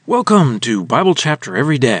Welcome to Bible Chapter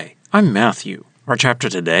Every Day. I'm Matthew. Our chapter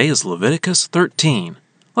today is Leviticus 13.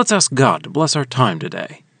 Let's ask God to bless our time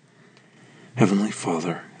today. Heavenly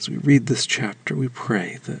Father, as we read this chapter, we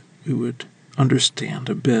pray that we would understand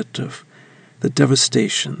a bit of the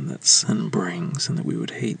devastation that sin brings and that we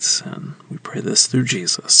would hate sin. We pray this through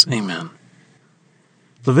Jesus. Amen.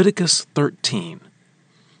 Leviticus 13.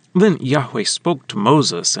 Then Yahweh spoke to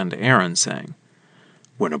Moses and to Aaron, saying,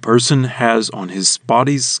 When a person has on his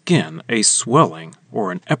body's skin a swelling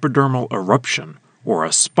or an epidermal eruption or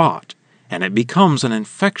a spot, and it becomes an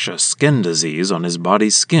infectious skin disease on his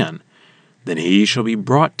body's skin, then he shall be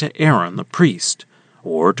brought to Aaron the priest,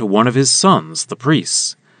 or to one of his sons the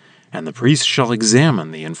priests. And the priest shall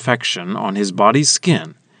examine the infection on his body's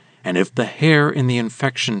skin, and if the hair in the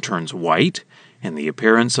infection turns white, and the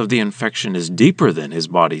appearance of the infection is deeper than his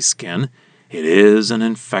body's skin, it is an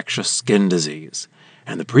infectious skin disease.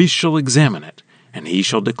 And the priest shall examine it, and he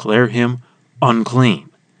shall declare him unclean.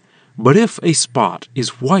 But if a spot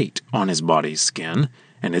is white on his body's skin,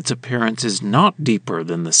 and its appearance is not deeper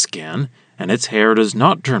than the skin, and its hair does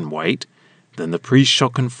not turn white, then the priest shall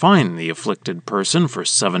confine the afflicted person for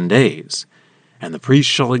 7 days. And the priest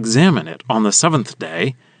shall examine it on the 7th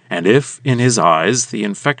day, and if in his eyes the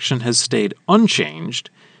infection has stayed unchanged,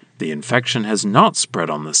 the infection has not spread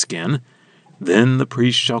on the skin, then the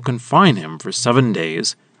priest shall confine him for 7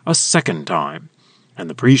 days a second time. And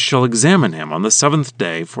the priest shall examine him on the 7th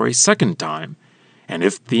day for a second time. And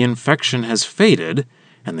if the infection has faded,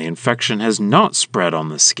 and the infection has not spread on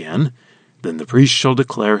the skin, then the priest shall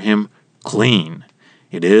declare him clean.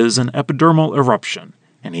 It is an epidermal eruption,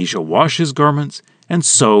 and he shall wash his garments, and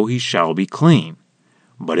so he shall be clean.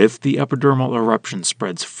 But if the epidermal eruption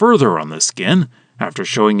spreads further on the skin, after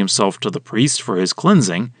showing himself to the priest for his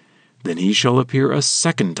cleansing, then he shall appear a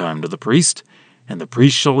second time to the priest, and the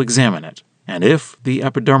priest shall examine it. And if the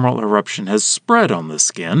epidermal eruption has spread on the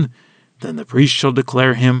skin, then the priest shall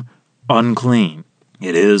declare him unclean.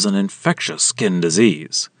 It is an infectious skin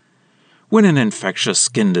disease. When an infectious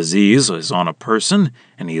skin disease is on a person,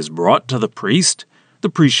 and he is brought to the priest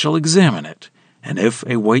shall examine it. And if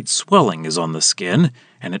a white swelling is on the skin,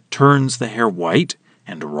 and it turns the hair white,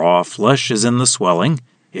 and raw flesh is in the swelling,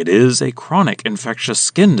 it is a chronic infectious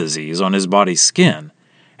skin disease on his body's skin,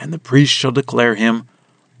 and the priest shall declare him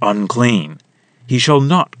unclean. He shall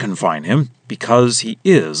not confine him, because he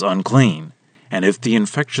is unclean. And if the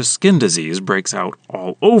infectious skin disease breaks out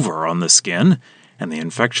all over on the skin, and the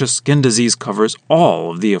infectious skin disease covers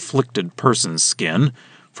all of the afflicted person's skin,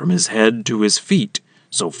 from his head to his feet,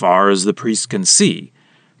 so far as the priest can see,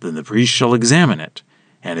 then the priest shall examine it.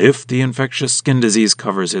 And if the infectious skin disease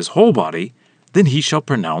covers his whole body, then he shall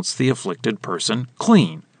pronounce the afflicted person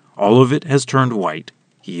clean. All of it has turned white.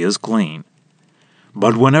 He is clean.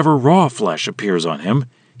 But whenever raw flesh appears on him,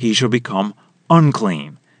 he shall become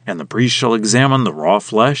unclean. And the priest shall examine the raw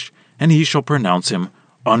flesh, and he shall pronounce him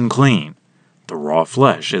unclean. The raw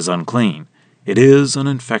flesh is unclean. It is an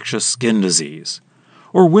infectious skin disease.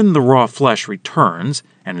 Or when the raw flesh returns,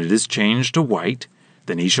 and it is changed to white,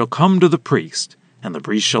 then he shall come to the priest, and the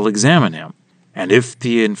priest shall examine him. And if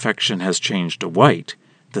the infection has changed to white,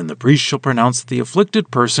 then the priest shall pronounce the afflicted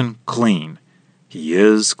person clean. He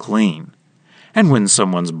is clean. And when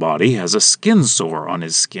someone's body has a skin sore on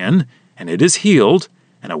his skin, and it is healed,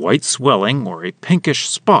 and a white swelling or a pinkish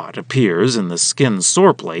spot appears in the skin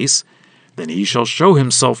sore place, then he shall show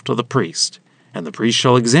himself to the priest, and the priest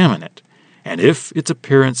shall examine it. And if its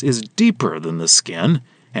appearance is deeper than the skin,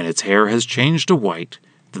 and its hair has changed to white,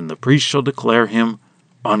 then the priest shall declare him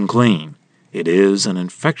unclean. It is an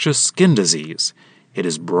infectious skin disease. It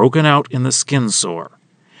is broken out in the skin sore.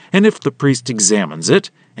 And if the priest examines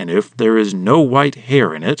it, and if there is no white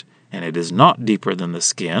hair in it, and it is not deeper than the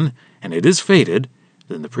skin, and it is faded,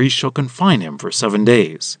 then the priest shall confine him for 7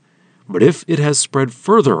 days. But if it has spread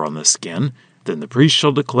further on the skin, then the priest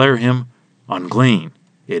shall declare him unclean.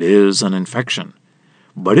 It is an infection.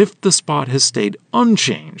 But if the spot has stayed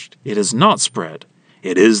unchanged, it has not spread.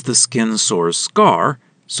 It is the skin sore's scar,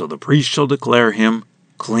 so the priest shall declare him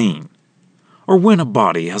clean. Or when a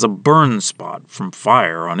body has a burn spot from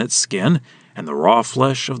fire on its skin, and the raw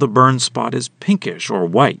flesh of the burn spot is pinkish or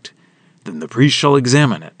white, then the priest shall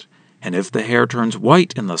examine it. And if the hair turns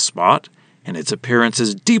white in the spot, and its appearance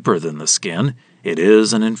is deeper than the skin, it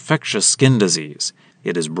is an infectious skin disease.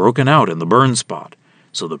 It is broken out in the burn spot,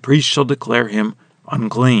 so the priest shall declare him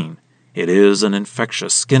unclean. It is an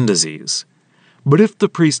infectious skin disease. But if the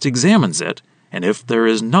priest examines it, and if there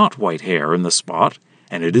is not white hair in the spot,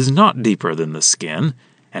 and it is not deeper than the skin,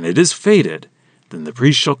 and it is faded, then the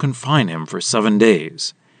priest shall confine him for 7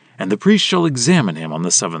 days. And the priest shall examine him on the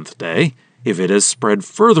 7th day, If it has spread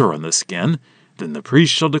further on the skin, then the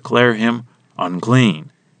priest shall declare him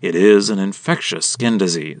unclean. It is an infectious skin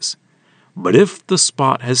disease. But if the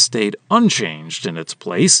spot has stayed unchanged in its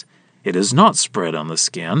place, it has not spread on the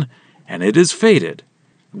skin, and it is faded,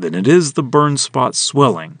 then it is the burn spot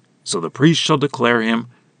swelling, so the priest shall declare him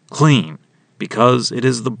clean, because it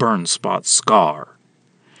is the burn spot scar.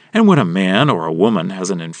 And when a man or a woman has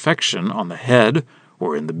an infection on the head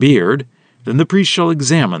or in the beard, then the priest shall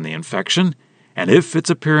examine the infection, and if its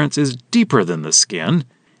appearance is deeper than the skin,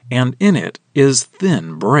 and in it is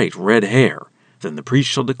thin, bright red hair, then the priest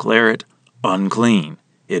shall declare it unclean.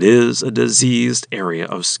 It is a diseased area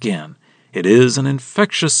of skin. It is an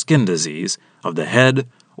infectious skin disease of the head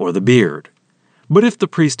or the beard. But if the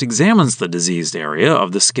priest examines the diseased area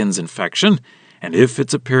of the skin's infection, and if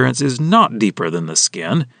its appearance is not deeper than the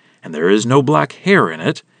skin, and there is no black hair in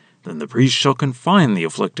it, then the priest shall confine the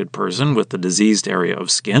afflicted person with the diseased area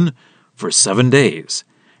of skin for 7 days,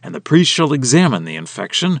 and the priest shall examine the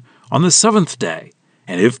infection on the 7th day,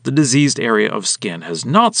 and if the diseased area of skin has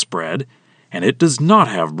not spread, and it does not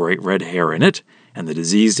have bright red hair in it, and the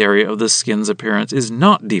diseased area of the skin's appearance is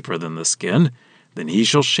not deeper than the skin, then he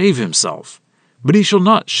shall shave himself. But he shall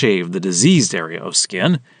not shave the diseased area of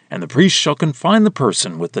skin, and the priest shall confine the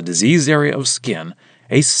person with the diseased area of skin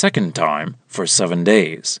a 2nd time for 7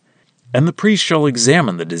 days. And the priest shall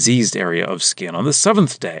examine the diseased area of skin on the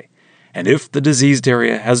 7th day, and if the diseased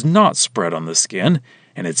area has not spread on the skin,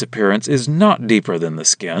 and its appearance is not deeper than the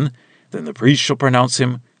skin, then the priest shall pronounce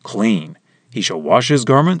him clean. He shall wash his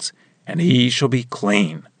garments, and he shall be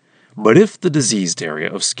clean. But if the diseased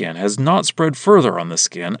area of skin has not spread further on the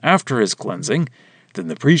skin after his cleansing, then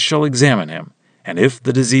the priest shall examine him, and if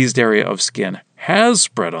the diseased area of skin has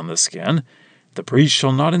spread on the skin, the priest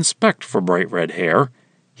shall not inspect for bright red hair.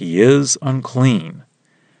 He is unclean.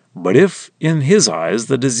 But if in his eyes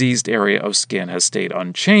the diseased area of skin has stayed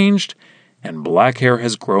unchanged, and black hair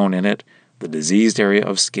has grown in it, the diseased area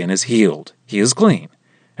of skin is healed. He is clean,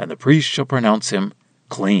 and the priest shall pronounce him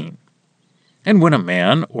clean. And when a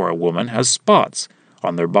man or a woman has spots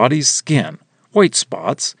on their body's skin, white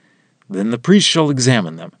spots, then the priest shall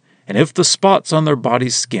examine them, and if the spots on their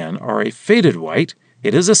body's skin are a faded white,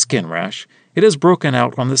 it is a skin rash, it has broken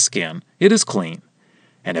out on the skin, it is clean.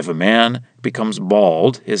 And if a man becomes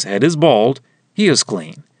bald, his head is bald, he is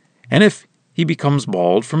clean. And if he becomes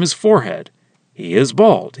bald from his forehead, he is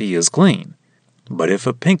bald, he is clean. But if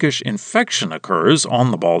a pinkish infection occurs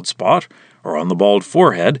on the bald spot or on the bald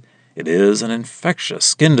forehead, it is an infectious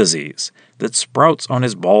skin disease that sprouts on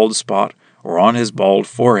his bald spot or on his bald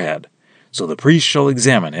forehead. So the priest shall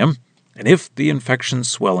examine him, and if the infection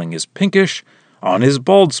swelling is pinkish on his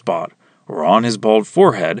bald spot or on his bald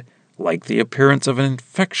forehead, like the appearance of an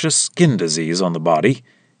infectious skin disease on the body,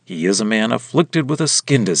 he is a man afflicted with a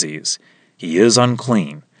skin disease. He is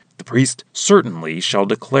unclean. The priest certainly shall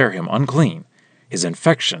declare him unclean. His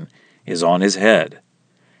infection is on his head.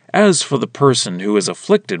 As for the person who is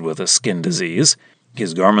afflicted with a skin disease,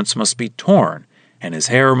 his garments must be torn, and his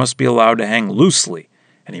hair must be allowed to hang loosely,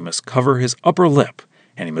 and he must cover his upper lip,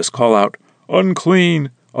 and he must call out, "Unclean,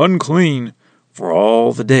 unclean," for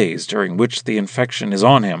all the days during which the infection is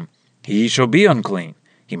on him. He shall be unclean.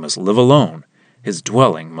 He must live alone. His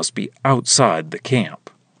dwelling must be outside the camp.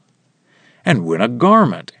 And when a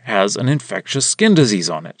garment has an infectious skin disease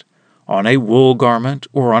on it, on a wool garment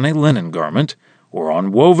or on a linen garment, or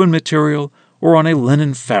on woven material or on a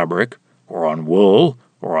linen fabric, or on wool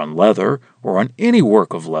or on leather or on any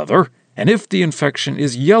work of leather, and if the infection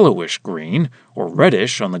is yellowish-green or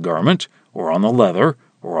reddish on the garment or on the leather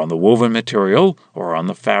or on the woven material or on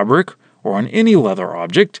the fabric or on any leather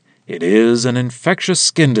object, it is an infectious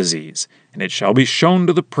skin disease, and it shall be shown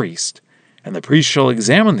to the priest. And the priest shall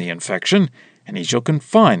examine the infection, and he shall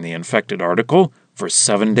confine the infected article for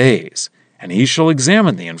 7 days, and he shall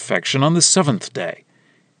examine the infection on the 7th day.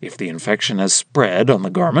 If the infection has spread on the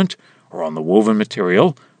garment, or on the woven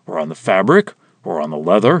material, or on the fabric, or on the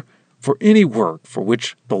leather, for any work for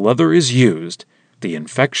which the leather is used, the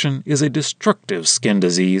infection is a destructive skin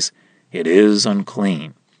disease. It is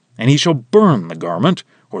unclean. And he shall burn the garment,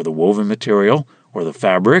 or the woven material, or the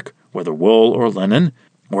fabric, whether wool or linen,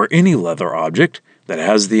 or any leather object that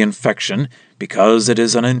has the infection, because it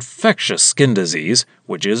is an infectious skin disease,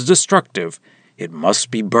 which is destructive. It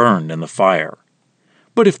must be burned in the fire.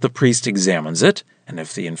 But if the priest examines it, and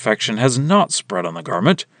if the infection has not spread on the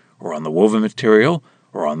garment, or on the woven material,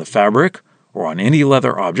 or on the fabric, or on any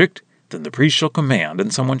leather object, then the priest shall command,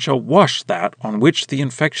 and someone shall wash that on which the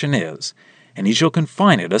infection is, and he shall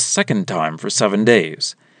confine it a 2nd time for 7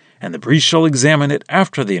 days. And the priest shall examine it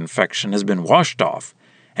after the infection has been washed off,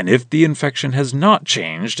 And if the infection has not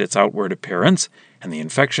changed its outward appearance, and the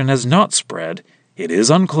infection has not spread, it is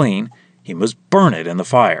unclean. He must burn it in the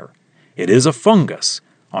fire. It is a fungus,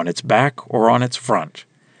 on its back or on its front.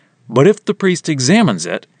 But if the priest examines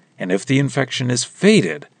it, and if the infection is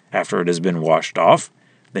faded after it has been washed off,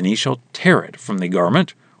 then he shall tear it from the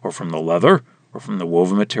garment, or from the leather, or from the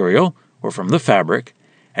woven material, or from the fabric,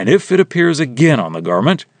 and if it appears again on the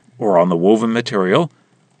garment, or on the woven material,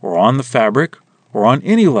 or on the fabric, or on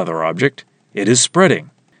any leather object, it is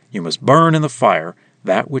spreading. You must burn in the fire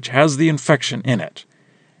that which has the infection in it.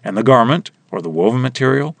 And the garment, or the woven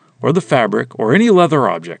material, or the fabric, or any leather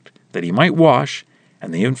object that he might wash,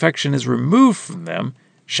 and the infection is removed from them,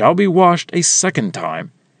 shall be washed a second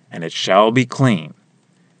time, and it shall be clean.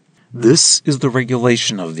 This is the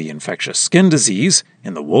regulation of the infectious skin disease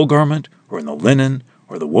in the wool garment, or in the linen,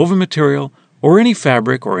 or the woven material, or any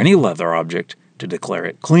fabric or any leather object, to declare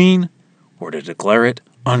it clean or to declare it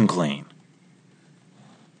unclean.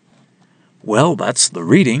 Well, that's the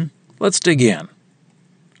reading. Let's dig in.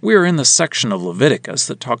 We are in the section of Leviticus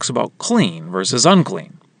that talks about clean versus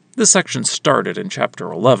unclean. This section started in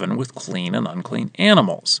chapter 11 with clean and unclean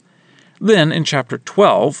animals. Then, in chapter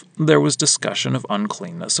 12, there was discussion of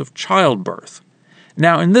uncleanness of childbirth.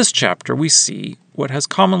 Now, in this chapter, we see what has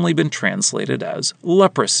commonly been translated as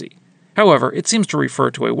leprosy. However, it seems to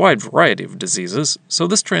refer to a wide variety of diseases, so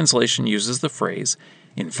this translation uses the phrase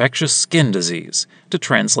infectious skin disease to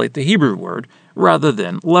translate the Hebrew word rather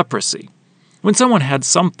than leprosy. When someone had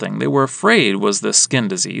something they were afraid was this skin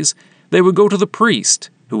disease, they would go to the priest,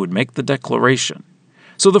 who would make the declaration.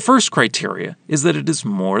 So the first criteria is that it is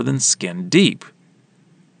more than skin deep.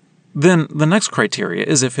 Then the next criteria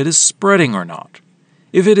is if it is spreading or not.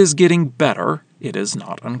 If it is getting better, it is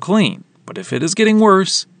not unclean. But if it is getting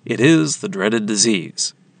worse, it is the dreaded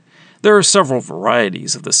disease. There are several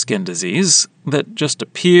varieties of the skin disease that just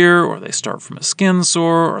appear, or they start from a skin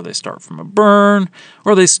sore, or they start from a burn,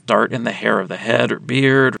 or they start in the hair of the head or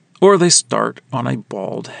beard, or they start on a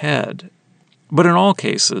bald head. But in all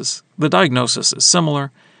cases, the diagnosis is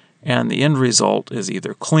similar, and the end result is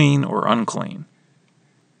either clean or unclean.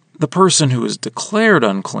 The person who is declared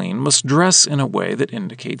unclean must dress in a way that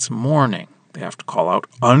indicates mourning. They have to call out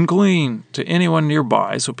unclean to anyone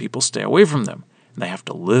nearby so people stay away from them. And they have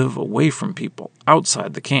to live away from people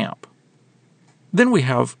outside the camp. Then we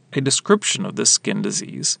have a description of this skin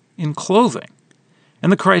disease in clothing.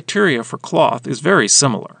 And the criteria for cloth is very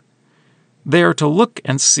similar. They are to look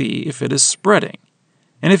and see if it is spreading.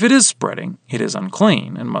 And if it is spreading, it is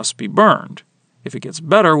unclean and must be burned. If it gets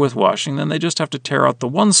better with washing, then they just have to tear out the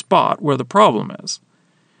one spot where the problem is.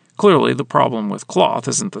 Clearly, the problem with cloth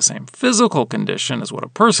isn't the same physical condition as what a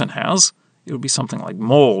person has. It would be something like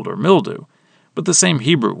mold or mildew, but the same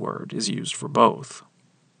Hebrew word is used for both.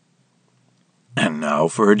 And now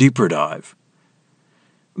for a deeper dive.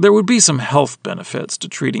 There would be some health benefits to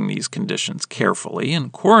treating these conditions carefully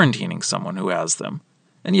and quarantining someone who has them,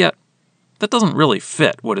 and yet that doesn't really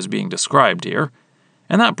fit what is being described here,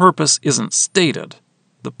 and that purpose isn't stated.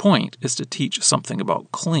 The point is to teach something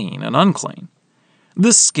about clean and unclean.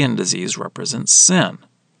 This skin disease represents sin.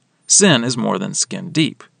 Sin is more than skin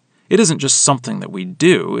deep. It isn't just something that we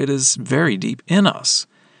do, it is very deep in us.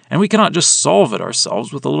 And we cannot just solve it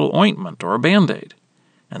ourselves with a little ointment or a Band-Aid.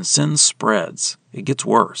 And sin spreads. It gets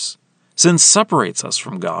worse. Sin separates us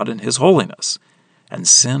from God and His holiness. And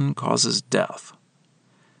sin causes death.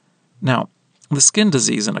 Now, the skin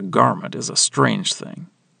disease in a garment is a strange thing.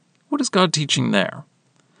 What is God teaching there?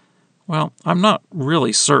 Well, I'm not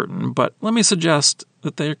really certain, but let me suggest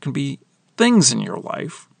that there can be things in your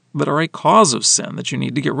life that are a cause of sin that you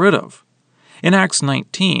need to get rid of. In Acts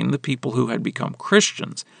 19, the people who had become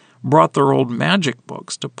Christians brought their old magic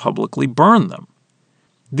books to publicly burn them.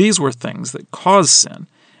 These were things that caused sin,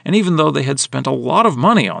 and even though they had spent a lot of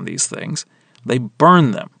money on these things, they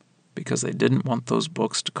burned them because they didn't want those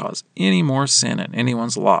books to cause any more sin in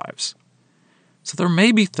anyone's lives. So there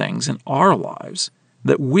may be things in our lives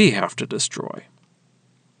that we have to destroy.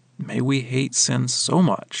 May we hate sin so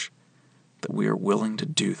much that we are willing to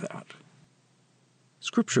do that.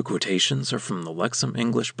 Scripture quotations are from the Lexham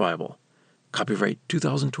English Bible. Copyright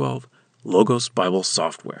 2012, Logos Bible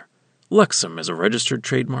Software. Lexham is a registered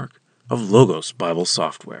trademark of Logos Bible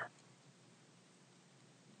Software.